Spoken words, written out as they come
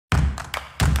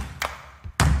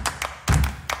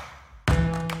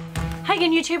Hi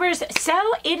again, YouTubers. So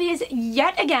it is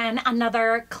yet again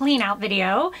another clean out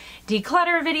video,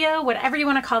 declutter video, whatever you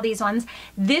want to call these ones.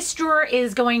 This drawer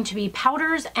is going to be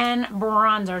powders and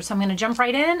bronzers. So I'm going to jump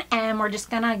right in and we're just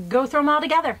going to go through them all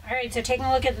together. All right, so taking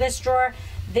a look at this drawer.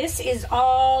 This is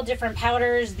all different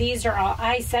powders. These are all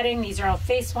eye setting. These are all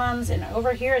face ones. And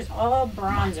over here is all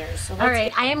bronzers. So all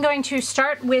right, I am going to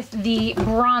start with the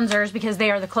bronzers because they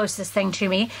are the closest thing to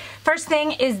me. First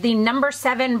thing is the number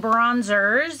 7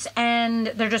 bronzers. And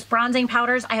they're just bronzing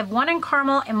powders. I have one in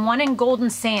caramel and one in golden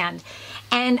sand.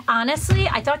 And honestly,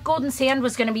 I thought golden sand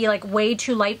was going to be like way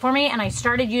too light for me. And I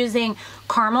started using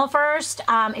caramel first,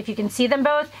 if you can see them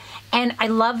both. And I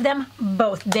love them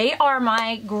both. They are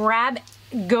my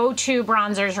go-to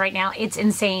bronzers right now. It's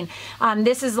insane.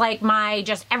 This is like my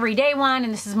just everyday one,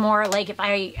 and this is more like if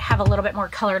I have a little bit more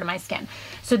color to my skin.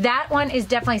 So that one is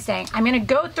definitely staying. I'm going to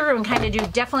go through and kind of do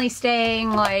definitely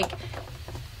staying, like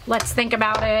let's think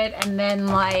about it, and then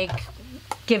like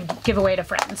give away to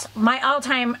friends. My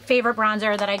all-time favorite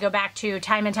bronzer that I go back to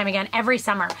time and time again every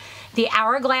summer, the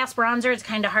Hourglass bronzer. It's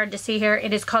kind of hard to see here.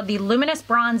 It is called the Luminous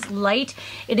Bronze Light.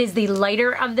 It is the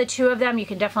lighter of the two of them. You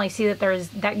can definitely see that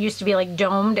that used to be like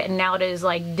domed and now it is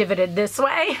like divoted this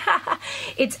way.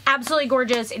 It's absolutely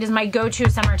gorgeous. It is my go-to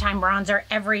summertime bronzer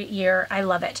every year. I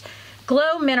love it.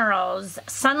 Glow Minerals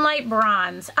Sunlight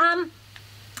Bronze.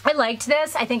 I liked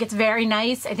this. I think it's very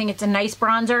nice. I think it's a nice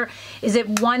bronzer. Is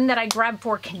it one that I grab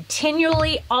for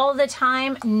continually all the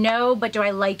time? No, but do I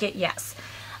like it? Yes.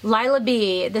 Lila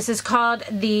B. This is called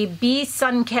the Bee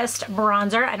Sun-Kissed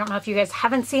Bronzer. I don't know if you guys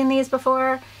haven't seen these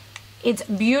before. It's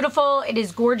beautiful. It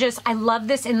is gorgeous. I love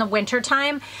this in the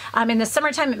wintertime. In the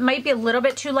summertime, it might be a little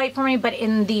bit too light for me, but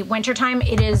in the wintertime,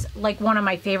 it is like one of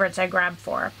my favorites I grab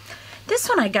for. This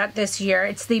one I got this year.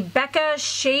 It's the Becca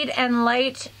Shadow and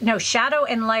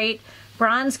Light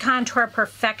Bronze Contour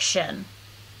Perfection.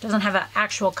 Doesn't have an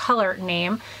actual color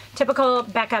name. Typical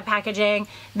Becca packaging.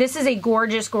 This is a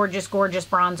gorgeous, gorgeous, gorgeous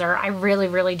bronzer. I really,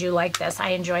 really do like this. I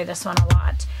enjoy this one a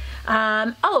lot.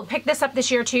 Oh, picked this up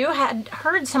this year too. Had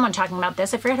heard someone talking about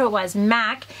this. I forget who it was.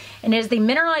 MAC. And it is the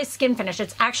Mineralized Skin Finish.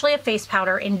 It's actually a face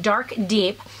powder in Dark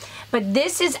Deep. But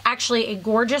this is actually a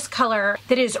gorgeous color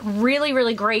that is really,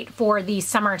 really great for the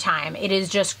summertime. It is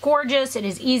just gorgeous. It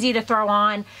is easy to throw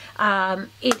on.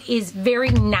 It is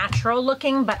very natural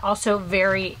looking, but also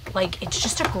very, like, it's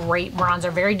just a great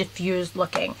bronzer, very diffused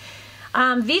looking.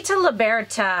 Vita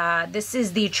Liberta. This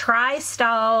is the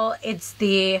Tri-Style. It's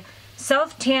the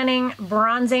Self-Tanning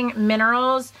Bronzing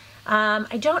Minerals.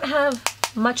 I don't have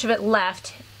much of it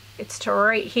left. It's to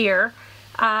right here.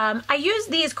 I use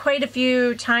these quite a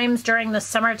few times during the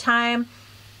summertime.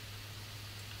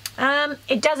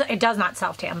 It does not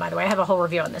self-tan, by the way. I have a whole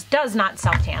review on this. Does not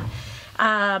self-tan.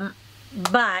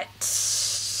 But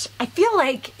I feel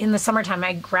like in the summertime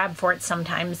I grab for it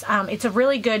sometimes. It's a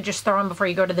really good just throw on before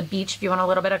you go to the beach if you want a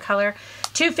little bit of color.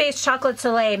 Too Faced Chocolate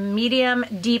Soleil Medium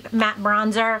Deep Matte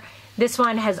Bronzer. This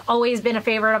one has always been a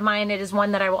favorite of mine. It is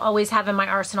one that I will always have in my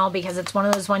arsenal because it's one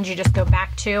of those ones you just go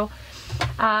back to.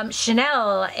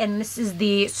 Chanel, and this is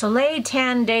the Soleil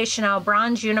Tan de Chanel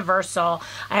Bronze Universal.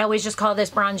 I always just call this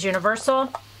Bronze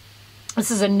Universal. This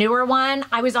is a newer one.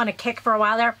 I was on a kick for a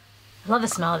while there. I love the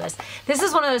smell of this. This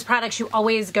is one of those products you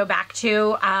always go back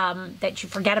to that you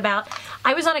forget about.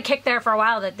 I was on a kick there for a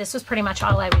while that this was pretty much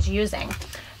all I was using.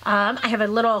 I have a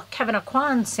little Kevin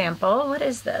Aucoin sample. What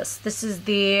is this? This is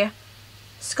the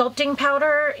Sculpting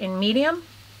Powder in medium.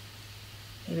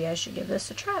 Maybe I should give this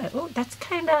a try. Oh, that's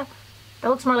kind of... That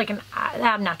looks more like an...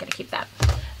 I'm not going to keep that.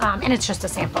 And it's just a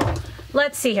sample.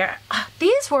 Let's see here.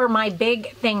 These were my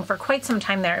big thing for quite some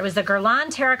time there. It was the Guerlain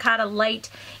Terracotta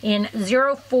Light in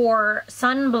 04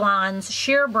 Sun Blondes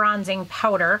Sheer Bronzing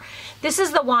Powder. This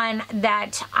is the one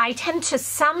that I tend to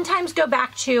sometimes go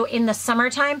back to in the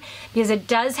summertime because it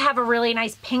does have a really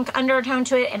nice pink undertone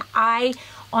to it, and I...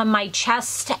 on my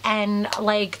chest and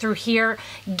like through here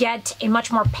get a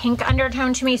much more pink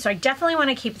undertone to me, so I definitely want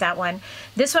to keep that one.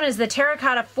 This one is the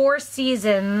Terracotta 4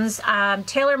 Seasons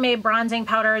Tailor-Made Bronzing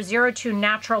Powder 02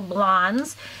 Natural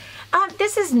Blondes.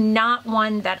 This is not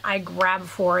one that I grab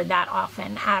for that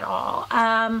often at all.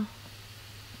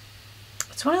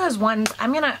 It's one of those ones I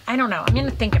don't know, I'm gonna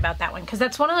think about that one because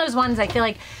that's one of those ones I feel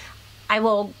like I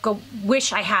will go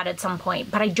wish I had at some point,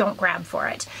 but I don't grab for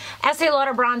it. Estee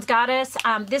Lauder Bronze Goddess.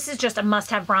 This is just a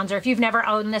must-have bronzer. If you've never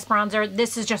owned this bronzer,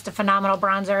 this is just a phenomenal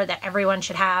bronzer that everyone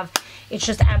should have. It's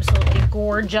just absolutely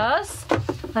gorgeous.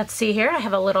 Let's see here. I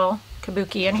have a little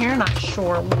kabuki in here. Not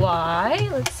sure why.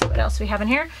 Let's see what else we have in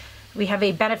here. We have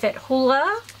a Benefit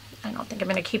Hoola. I don't think I'm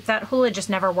going to keep that. Hoola just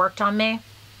never worked on me.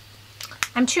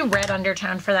 I'm too red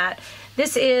undertone for that.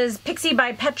 This is Pixie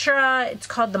by Petra. It's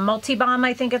called the Multi-Balm,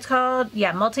 I think it's called.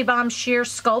 Yeah, Multi-Balm Sheer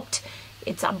Sculpt.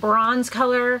 It's a bronze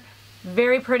color.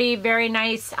 Very pretty, very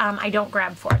nice. I don't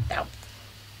grab for it though.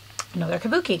 Another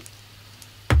kabuki.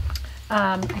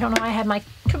 I don't know why I had my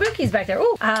kabukis back there.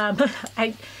 Ooh.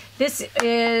 This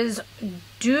is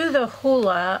Do the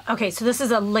Hula. Okay, so this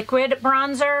is a liquid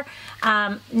bronzer.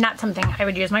 Not something I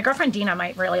would use. My girlfriend Dina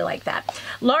might really like that.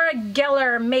 Laura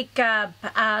Geller makeup.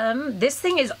 This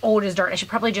thing is old as dirt. I should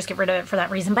probably just get rid of it for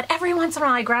that reason, but every once in a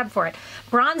while I grab for it.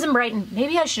 Bronze and Brighten.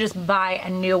 Maybe I should just buy a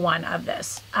new one of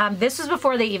this. This was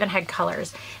before they even had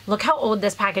colors. Look how old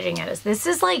this packaging is. This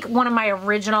is like one of my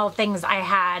original things I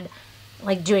had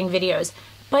like doing videos,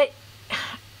 but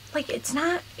like it's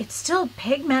still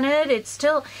pigmented. It's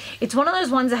one of those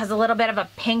ones that has a little bit of a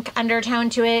pink undertone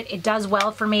to it. It does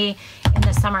well for me in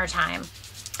the summertime.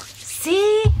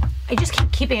 See, I just keep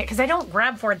keeping it because I don't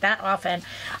grab for it that often.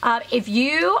 If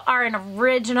you are an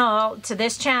original to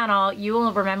this channel, you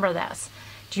will remember this.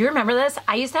 Do you remember this?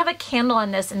 I used to have a candle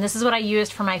in this, and this is what I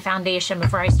used for my foundation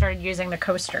before I started using the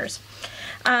coasters.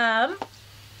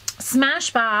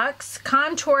 Smashbox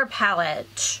Contour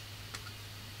Palette.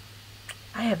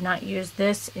 I have not used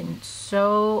this in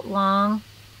so long.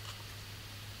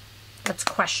 That's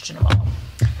questionable.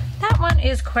 That one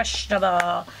is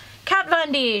questionable. Kat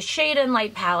Von D Shade and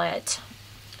Light Palette.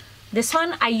 This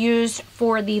one I used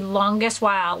for the longest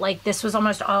while. Like this was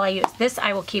almost all I used. This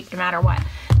I will keep no matter what.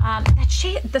 That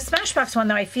shade, the Smashbox one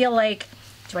though, I feel like,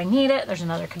 do I need it? There's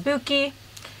another kabuki.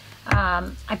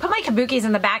 I put my kabukis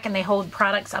in the back and they hold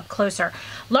products up closer.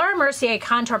 Laura Mercier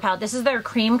Contour Palette. This is their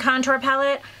cream contour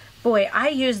palette. Boy, I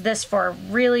use this for a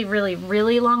really, really,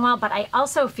 really long while, but I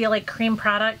also feel like cream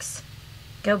products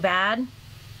go bad.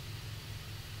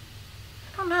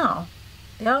 I don't know.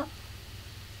 They'll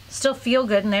still feel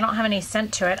good and they don't have any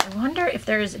scent to it. I wonder if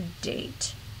there's a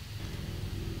date.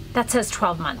 That says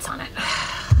 12 months on it.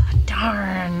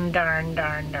 Darn, darn,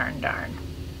 darn, darn, darn.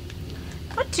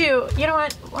 You know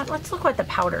what? Let's look what the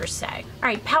powders say. All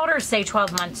right, powders say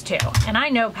 12 months too. And I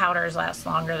know powders last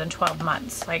longer than 12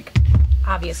 months. Like,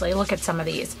 obviously, look at some of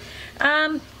these.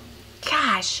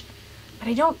 Gosh, but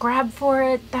I don't grab for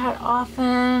it that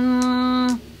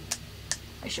often.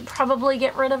 I should probably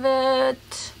get rid of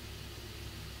it.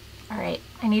 All right,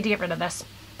 I need to get rid of this.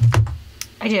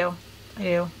 I do.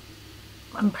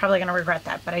 I'm probably gonna regret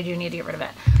that, but I do need to get rid of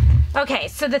it. Okay,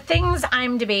 so the things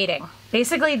I'm debating.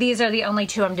 Basically, these are the only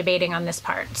two I'm debating on this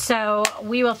part. So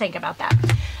we will think about that.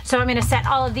 So I'm gonna set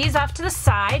all of these off to the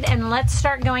side and let's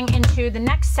start going into the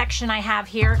next section I have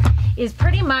here is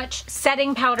pretty much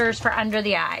setting powders for under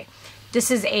the eye. This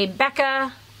is a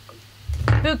Becca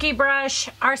Kabuki brush,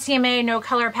 RCMA No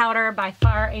Color Powder, by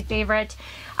far a favorite.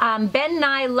 Ben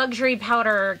Nye Luxury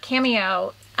Powder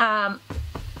Cameo.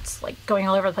 It's like going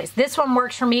all over the place. This one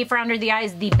works for me for under the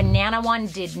eyes. The banana one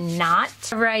did not.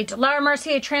 All right, Laura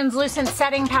Mercier Translucent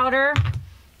Setting Powder.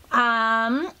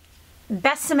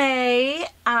 Besame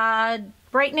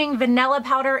Brightening Vanilla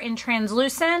Powder in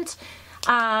Translucent.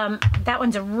 That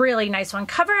one's a really nice one.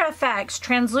 Cover FX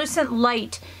Translucent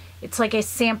Light. It's like a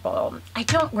sample. I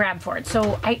don't grab for it.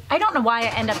 So I don't know why I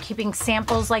end up keeping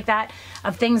samples like that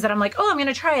of things that I'm like, oh, I'm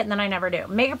gonna try it, and then I never do.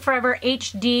 Makeup Forever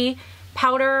HD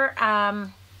Powder.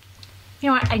 You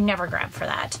know what? I never grab for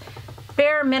that.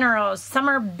 Bare Minerals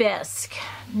Summer Bisque.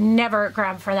 Never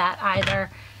grab for that either.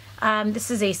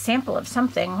 This is a sample of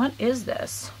something. What is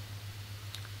this?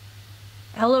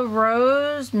 Ella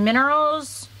Rose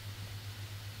Minerals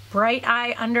Bright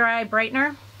Eye Under Eye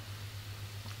Brightener.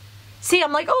 See,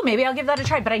 I'm like, oh, maybe I'll give that a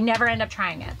try, but I never end up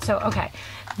trying it. So, okay.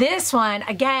 This one,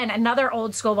 again, another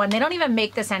old school one. They don't even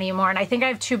make this anymore, and I think I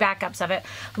have two backups of it.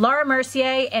 Laura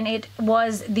Mercier, and it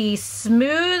was the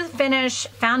Smooth Finish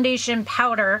Foundation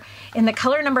Powder in the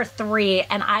color number 3,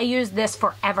 and I use this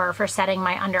forever for setting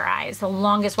my under eyes, the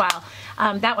longest while.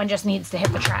 That one just needs to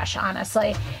hit the trash,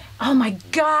 honestly. Oh my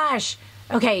gosh.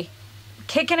 Okay,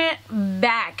 kicking it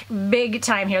back big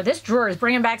time here. This drawer is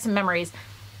bringing back some memories.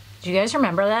 Do you guys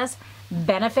remember this?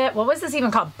 Benefit, what was this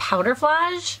even called? Powder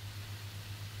Flage?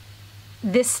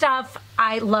 This stuff,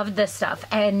 I loved this stuff,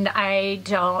 and I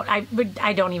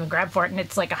don't even grab for it, and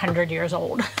it's like 100 years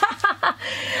old.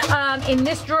 In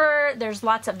this drawer, there's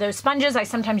lots of those sponges. I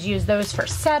sometimes use those for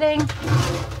setting.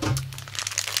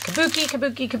 Kabuki,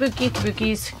 kabuki, kabuki,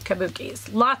 kabukis,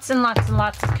 kabukis. Lots and lots and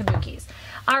lots of kabukis.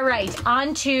 All right,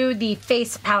 on to the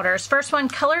face powders. First one,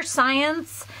 Color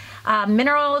Science.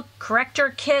 Mineral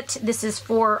Corrector Kit. This is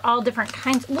for all different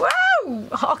kinds, whoa,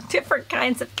 all different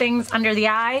kinds of things under the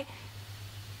eye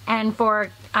and for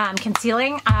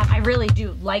concealing. I really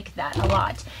do like that a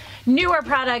lot. Newer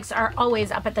products are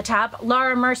always up at the top.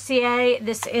 Laura Mercier,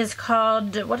 this is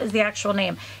called, what is the actual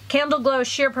name? Candle Glow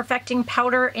Sheer Perfecting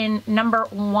Powder in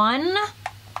 #1.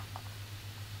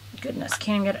 Goodness,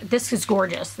 can't get it. This is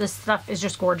gorgeous. This stuff is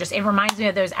just gorgeous. It reminds me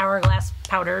of those Hourglass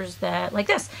powders that, like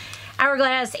this.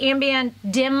 Hourglass Ambient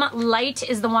Dim Light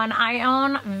is the one I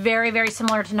own. Very, very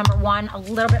similar to #1. A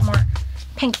little bit more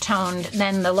pink toned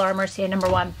than the Laura Mercier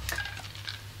 #1.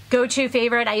 Go-to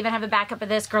favorite, I even have a backup of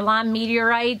this, Guerlain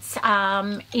Meteorites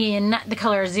in the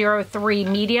color 03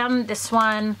 Medium. This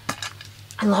one,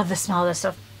 I love the smell of this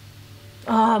stuff.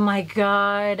 Oh my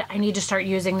God, I need to start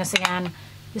using this again.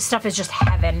 This stuff is just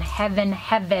heaven, heaven,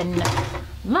 heaven.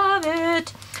 Love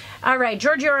it. All right,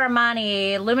 Giorgio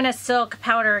Armani Luminous Silk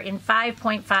Powder in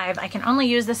 5.5. I can only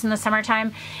use this in the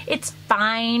summertime. It's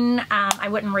fine. I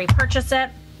wouldn't repurchase it.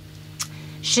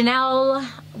 Chanel,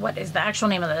 what is the actual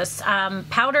name of this?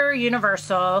 Powder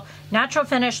Universal Natural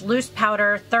Finish Loose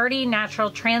Powder 30 Natural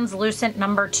Translucent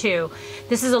 #2.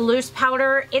 This is a loose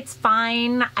powder. It's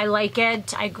fine. I like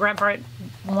it. I grab for it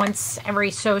once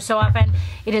every so often.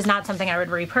 It is not something I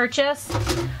would repurchase.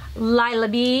 Lila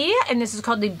B, and this is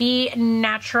called the B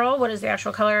Natural. What is the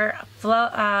actual color?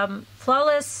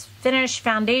 Flawless Finish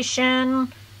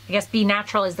Foundation. I guess B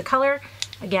Natural is the color.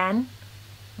 Again,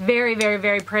 very, very,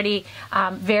 very pretty.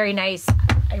 Very nice.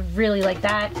 I really like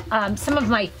that. Some of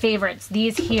my favorites,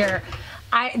 these here.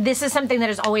 This is something that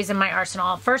is always in my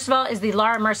arsenal. First of all is the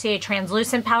Laura Mercier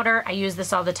Translucent Powder. I use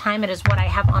this all the time. It is what I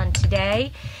have on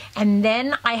today. And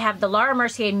then I have the Laura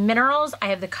Mercier Minerals. I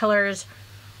have the colors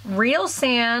Real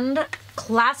Sand,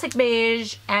 Classic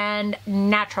Beige, and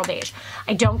Natural Beige.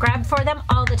 I don't grab for them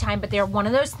all the time, but they're one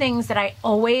of those things that I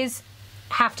always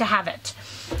have to have it.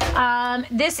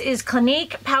 This is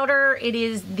Clinique powder. It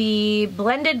is the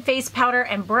blended face powder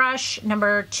and brush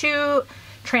 #2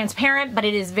 transparent, but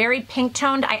it is very pink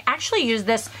toned. I actually use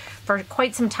this for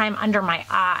quite some time under my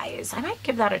eyes. I might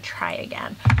give that a try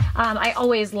again. I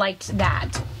always liked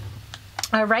that.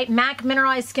 All right, MAC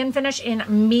Mineralized Skin Finish in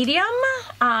medium.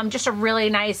 Just a really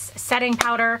nice setting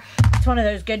powder. It's one of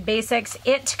those good basics.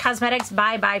 It Cosmetics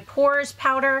by Pores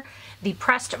powder, the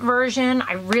pressed version.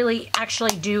 I really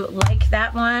actually do like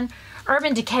that one.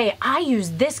 Urban Decay, I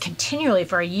use this continually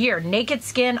for a year. Naked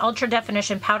Skin Ultra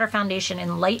Definition Powder Foundation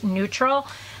in light neutral.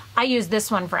 I use this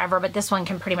one forever, but this one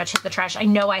can pretty much hit the trash. I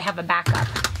know I have a backup.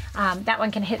 That one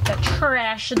can hit the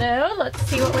trash though. Let's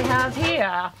see what we have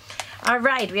here. All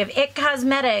right, we have IT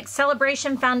Cosmetics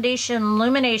Celebration Foundation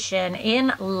Illumination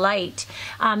in light.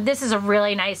 This is a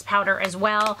really nice powder as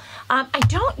well. I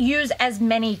don't use as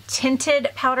many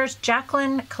tinted powders.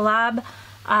 Jacqueline Collab.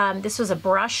 This was a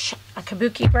brush, a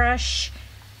kabuki brush.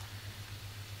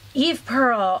 Eve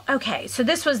Pearl. Okay, so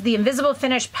this was the Invisible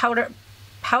Finish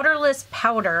powderless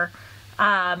powder.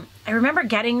 I remember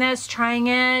getting this, trying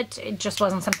it. It just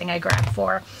wasn't something I grabbed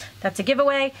for. That's a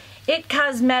giveaway. IT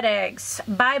Cosmetics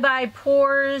Bye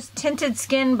Pores Tinted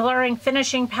Skin Blurring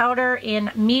Finishing Powder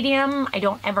in medium. I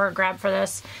don't ever grab for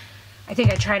this. I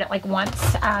think I tried it like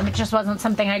once. It just wasn't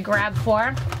something I grabbed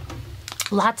for.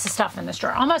 Lots of stuff in this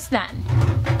drawer. Almost done.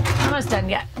 Almost done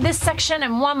yet. This section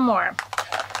and one more.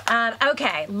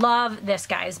 Okay, love this,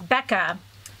 guys. Becca.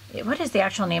 What is the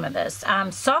actual name of this?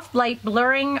 Soft Light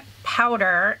Blurring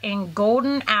Powder in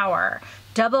Golden Hour.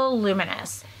 Double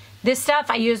Luminous. This stuff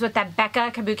I use with that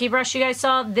Becca kabuki brush you guys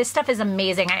saw. This stuff is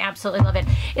amazing. I absolutely love it.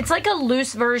 It's like a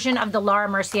loose version of the Laura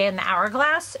Mercier and the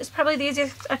Hourglass is probably the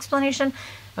easiest explanation.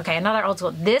 Okay, another old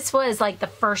school. This was like the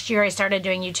first year I started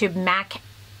doing YouTube. MAC,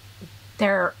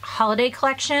 their holiday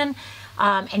collection.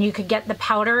 And you could get the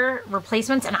powder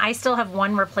replacements, and I still have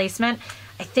one replacement.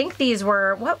 I think these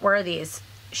were, what were these?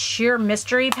 Sheer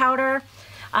Mystery Powder.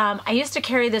 I used to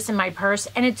carry this in my purse,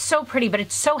 and it's so pretty, but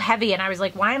it's so heavy, and I was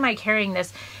like, why am I carrying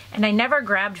this? And I never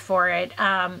grabbed for it.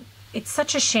 It's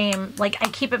such a shame. Like, I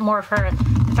keep it more for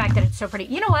the fact that it's so pretty.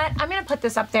 You know what? I'm going to put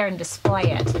this up there and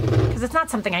display it, because it's not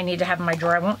something I need to have in my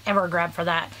drawer. I won't ever grab for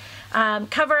that.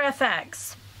 Cover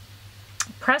FX.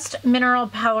 Pressed Mineral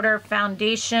Powder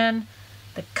Foundation.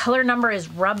 The color number is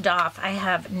rubbed off. I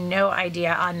have no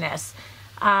idea on this.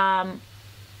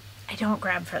 I don't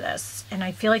grab for this, and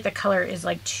I feel like the color is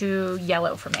like too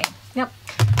yellow for me. Yep,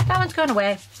 that one's going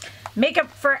away.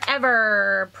 Makeup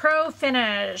Forever Pro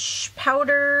Finish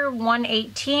Powder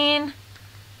 118.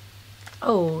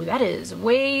 Oh, that is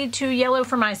way too yellow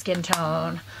for my skin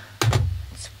tone.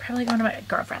 It's probably going to my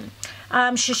girlfriend.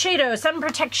 Shiseido Sun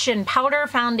Protection Powder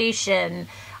Foundation.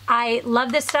 I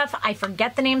love this stuff. I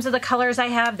forget the names of the colors I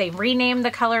have. They rename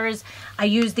the colors. I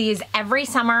use these every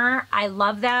summer. I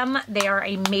love them. They are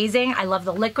amazing. I love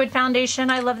the liquid foundation.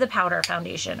 I love the powder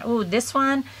foundation. Oh, this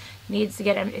one needs to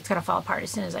get, it's going to fall apart as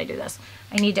soon as I do this.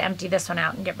 I need to empty this one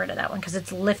out and get rid of that one because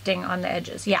it's lifting on the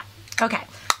edges. Yeah, okay.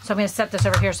 So I'm gonna set this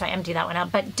over here so I empty that one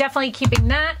out, but definitely keeping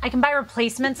that. I can buy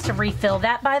replacements to refill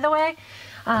that, by the way.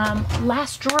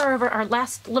 Last drawer over, our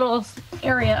last little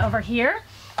area over here.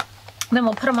 Then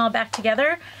we'll put them all back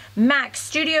together. MAC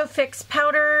Studio Fix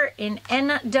powder in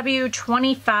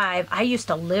NW25. I used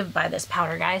to live by this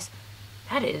powder, guys.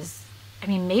 That is, I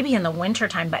mean, maybe in the winter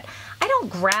time, but I don't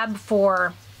grab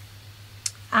for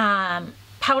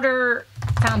powder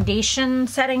foundation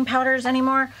setting powders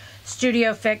anymore.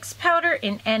 Studio Fix powder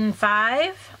in N5.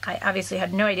 I obviously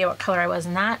had no idea what color I was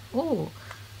in that. Ooh,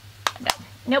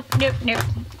 no, nope.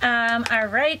 All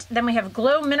right, then we have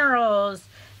Glow Minerals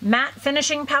matte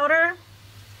finishing powder.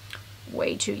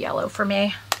 Way too yellow for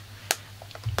me.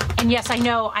 And yes, I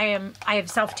know I have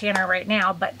self tanner right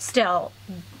now, but still,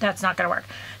 that's not gonna work.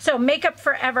 So Makeup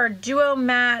Forever Duo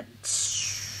Matte.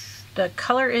 The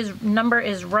color number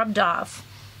is rubbed off.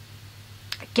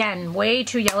 Again, way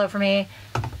too yellow for me.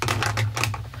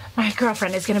 My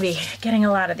girlfriend is gonna be getting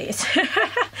a lot of these.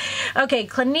 Okay,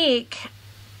 Clinique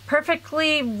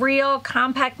Perfectly Real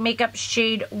Compact Makeup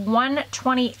Shade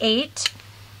 128.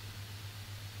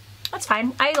 That's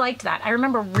fine. I liked that. I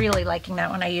remember really liking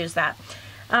that when I used that.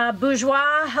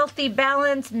 Bourjois Healthy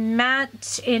Balance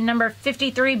Matte in number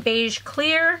 53 Beige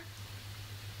Clear.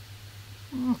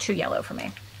 Too yellow for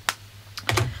me.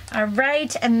 All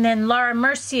right, and then Laura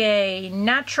Mercier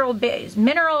Natural Beige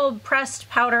Mineral Pressed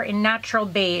Powder in Natural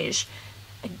Beige.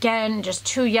 Again, just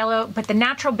too yellow, but the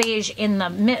Natural Beige in the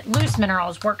loose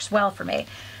minerals works well for me.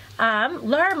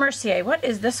 Laura Mercier, what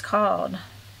is this called?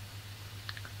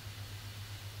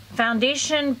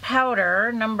 Foundation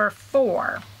Powder number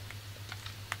 4.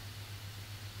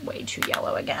 Way too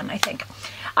yellow again, I think.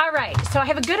 All right, so I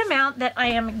have a good amount that I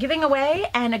am giving away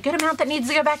and a good amount that needs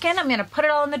to go back in. I'm gonna put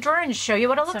it all in the drawer and show you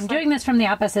what it looks like. I'm doing this from the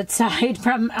opposite side,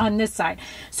 from on this side.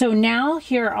 So now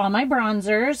here are all my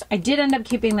bronzers. I did end up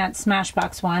keeping that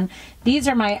Smashbox one. These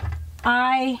are my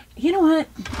eye, you know what?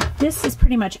 This is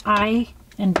pretty much eye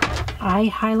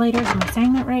highlighters. Am I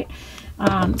saying that right?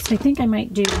 So I think I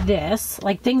might do this,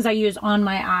 like things I use on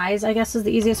my eyes, I guess is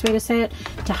the easiest way to say it,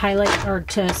 to highlight or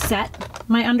to set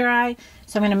my under eye.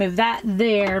 So I'm going to move that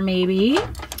there maybe.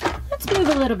 Let's move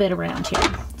a little bit around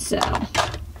here. So,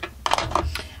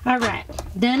 all right.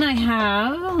 Then I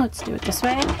have, let's do it this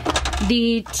way,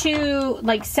 the two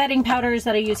like setting powders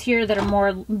that I use here that are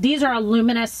more, these are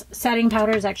luminous setting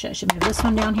powders. Actually, I should move this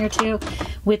one down here too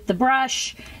with the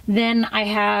brush. Then I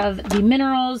have the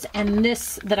minerals and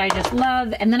this that I just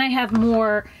love. And then I have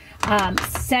more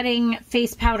setting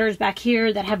face powders back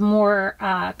here that have more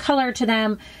color to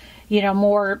them, you know,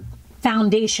 more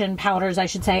foundation powders, I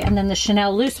should say. And then the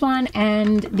Chanel loose one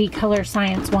and the Color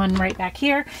Science one right back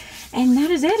here. And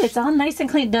that is it. It's all nice and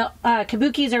clean. The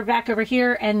kabukis are back over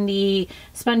here and the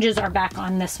sponges are back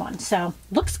on this one. So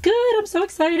looks good. I'm so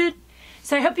excited.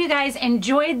 So I hope you guys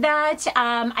enjoyed that.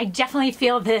 I definitely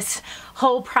feel this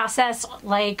whole process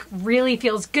like really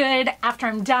feels good after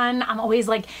I'm done. I'm always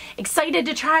like excited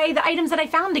to try the items that I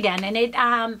found again. And it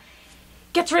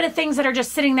gets rid of things that are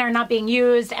just sitting there not being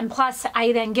used, and plus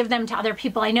I then give them to other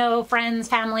people I know, friends,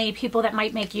 family, people that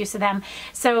might make use of them.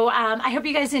 So I hope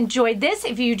you guys enjoyed this.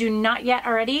 If you do not yet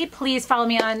already, please follow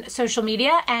me on social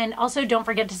media, and also don't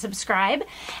forget to subscribe.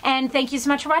 And thank you so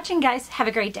much for watching, guys. Have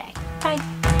a great day.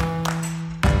 Bye.